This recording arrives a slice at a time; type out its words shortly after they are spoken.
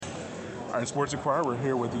All right, Sports Inquirer, we're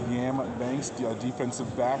here with Yam Banks, the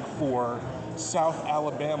defensive back for South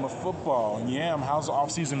Alabama football. Yam, how's the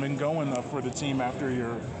offseason been going for the team after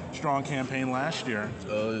your strong campaign last year?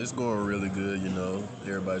 It's going really good, you know.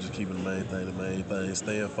 Everybody just keeping the main thing,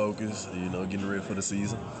 staying focused, you know, getting ready for the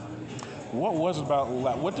season.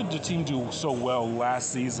 What did the team do so well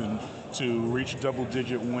last season to reach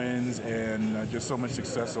double-digit wins and just so much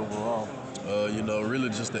success overall? You know, really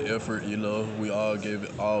just the effort, you know. We all gave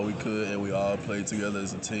it all we could and we all played together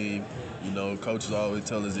as a team. You know, coaches always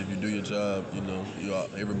tell us if you do your job, you know,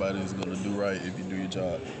 everybody's going to do right if you do your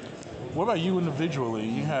job. What about you individually?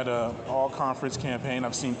 You had an all-conference campaign.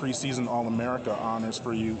 I've seen preseason All-America honors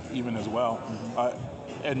for you even as well.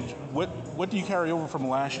 And what do you carry over from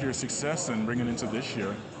last year's success and bring it into this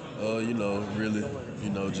year? You know, really, you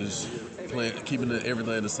know, just keeping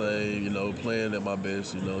everything the same, you know, playing at my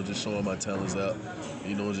best, you know, just showing my talents out,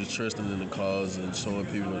 you know, just trusting in the cause and showing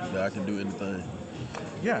people that I can do anything.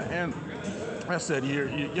 Yeah, and I said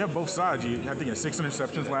you have both sides. I think you had 6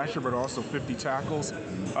 interceptions last year, but also 50 tackles.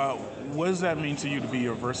 What does that mean to you to be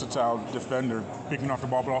a versatile defender, picking off the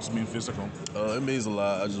ball, but also being physical? It means a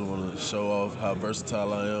lot. I just want to show off how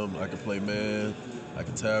versatile I am. I can play man, I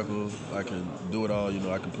can tackle, I can do it all. You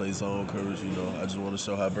know, I can play zone coverage. You know, I just want to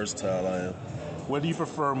show how versatile I am. What do you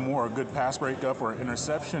prefer more, a good pass breakup or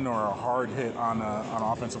interception, or a hard hit on an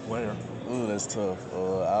offensive player? Ooh, that's tough.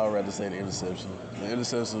 I'd rather say the interception. The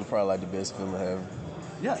interception is probably like the best feeling having.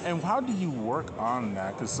 Yeah, and how do you work on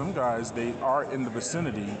that? Because some guys, they are in the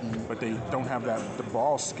vicinity, but they don't have the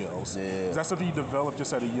ball skills. Yeah. Is that something you developed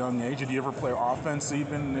just at a young age? Did you ever play offense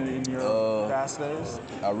even in your past days?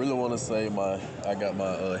 I really want to say I got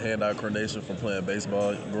my hand-eye coordination from playing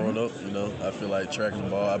baseball growing up. You know, I feel like tracking the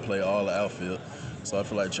ball. I play all the outfield, so I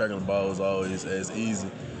feel like tracking the ball was always as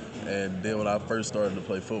easy. And then when I first started to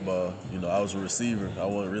play football, you know, I was a receiver. I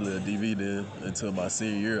wasn't really a DB then until my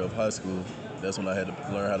senior year of high school. That's when I had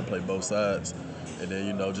to learn how to play both sides. And then,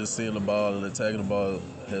 you know, just seeing the ball and attacking the ball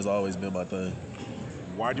has always been my thing.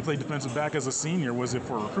 Why did you play defensive back as a senior? Was it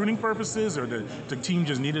for recruiting purposes, or the team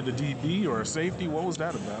just needed a DB or a safety? What was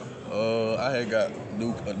that about? I had got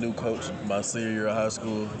a new coach my senior year of high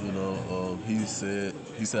school. You know, he said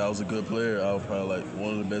I was a good player. I was probably like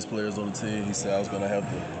one of the best players on the team. He said I was going to have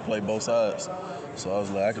to play both sides. So I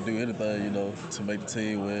was like, I could do anything, you know, to make the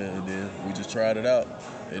team win. And then we just tried it out.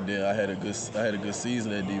 And then I had a good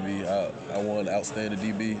season at DB. I won outstanding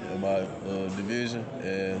DB in my division,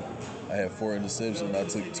 and I had 4 interceptions. I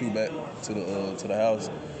took 2 back to the house.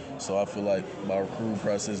 So I feel like my recruiting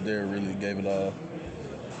process there really gave it all.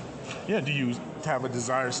 Yeah, do you have a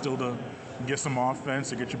desire still to get some offense,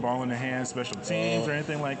 to get your ball in the hands, special teams, or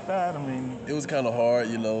anything like that? I mean, it was kind of hard,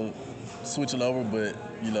 you know, switching over, but,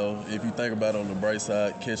 you know, if you think about it on the bright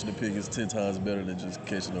side, catching the pick is 10 times better than just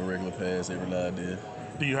catching a regular pass every now and then.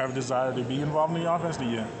 Do you have a desire to be involved in the offense? Do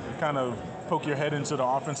you kind of poke your head into the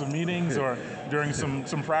offensive meetings or during some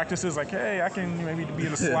practices, like, hey, I can maybe be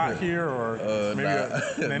in the slot here, or maybe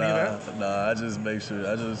any of that? Nah, I just make sure,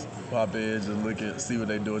 I just pop in, just look at, see what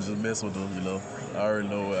they do, and just mess with them, you know. I already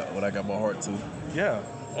know what I got my heart to. Yeah,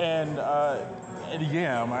 and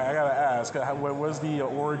Yam, I gotta ask, what was the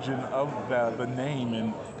origin of the name,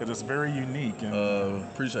 and because it's very unique? And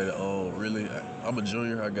appreciate it. Really, I'm a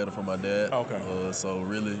junior. I got it from my dad. Okay. So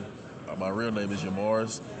really, my real name is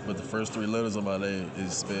Yamars, but the first 3 letters of my name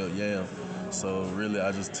is spelled Yam. So really,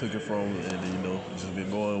 I just took it from, and you know, just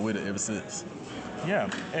been going with it ever since. Yeah,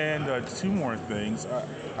 and 2 more things.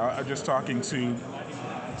 I'm just talking to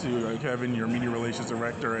Kevin, your media relations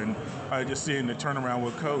director, and just seeing the turnaround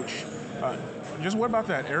with Coach. Just what about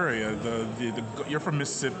that area? You're from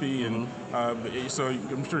Mississippi, and so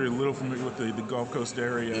I'm sure you're a little familiar with the Gulf Coast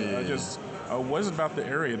area. Yeah. What is it about the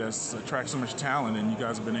area that's attracts so much talent, and you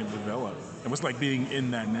guys have been able to develop? And what's like being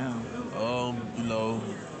in that now? You know,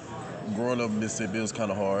 growing up in Mississippi, it was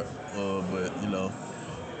kind of hard, but you know,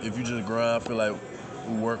 if you just grind, I feel like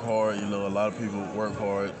we work hard. You know, a lot of people work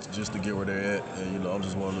hard just to get where they're at, and you know, I'm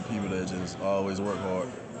just one of the people that just always work hard.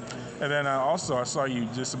 And then also, I saw you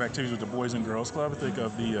did some activities with the Boys and Girls Club. I think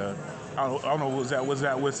of the, I don't know, was that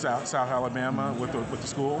with South Alabama with the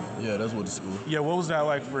school? Yeah, that's with the school. Yeah, what was that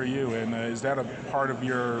like for you? And is that a part of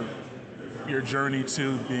your journey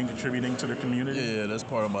to contributing to the community? Yeah, that's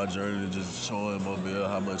part of my journey, to just showing Mobile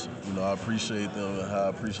how much, you know, I appreciate them, and how I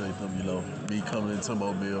appreciate them, you know, me coming into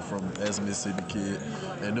Mobile as a Mississippi kid,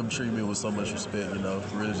 and them treating me with so much respect, you know,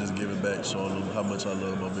 really just giving back, showing them how much I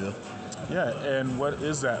love Mobile. Yeah, and what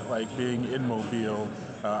is that like being in Mobile?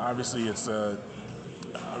 Obviously, it's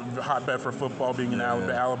a hotbed for football, being in the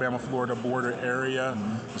Alabama-Florida border area.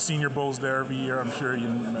 The Senior Bowl's there every year. I'm sure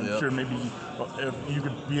sure maybe if you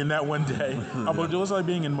could be in that one day. But it was like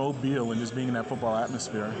being in Mobile and just being in that football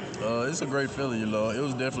atmosphere. It's a great feeling, you know. It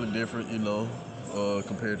was definitely different, you know,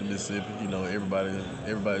 compared to Mississippi. You know,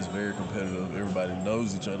 everybody's very competitive. Everybody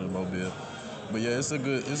knows each other in Mobile. But yeah, it's a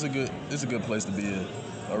good place to be in.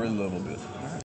 I really love Mobile.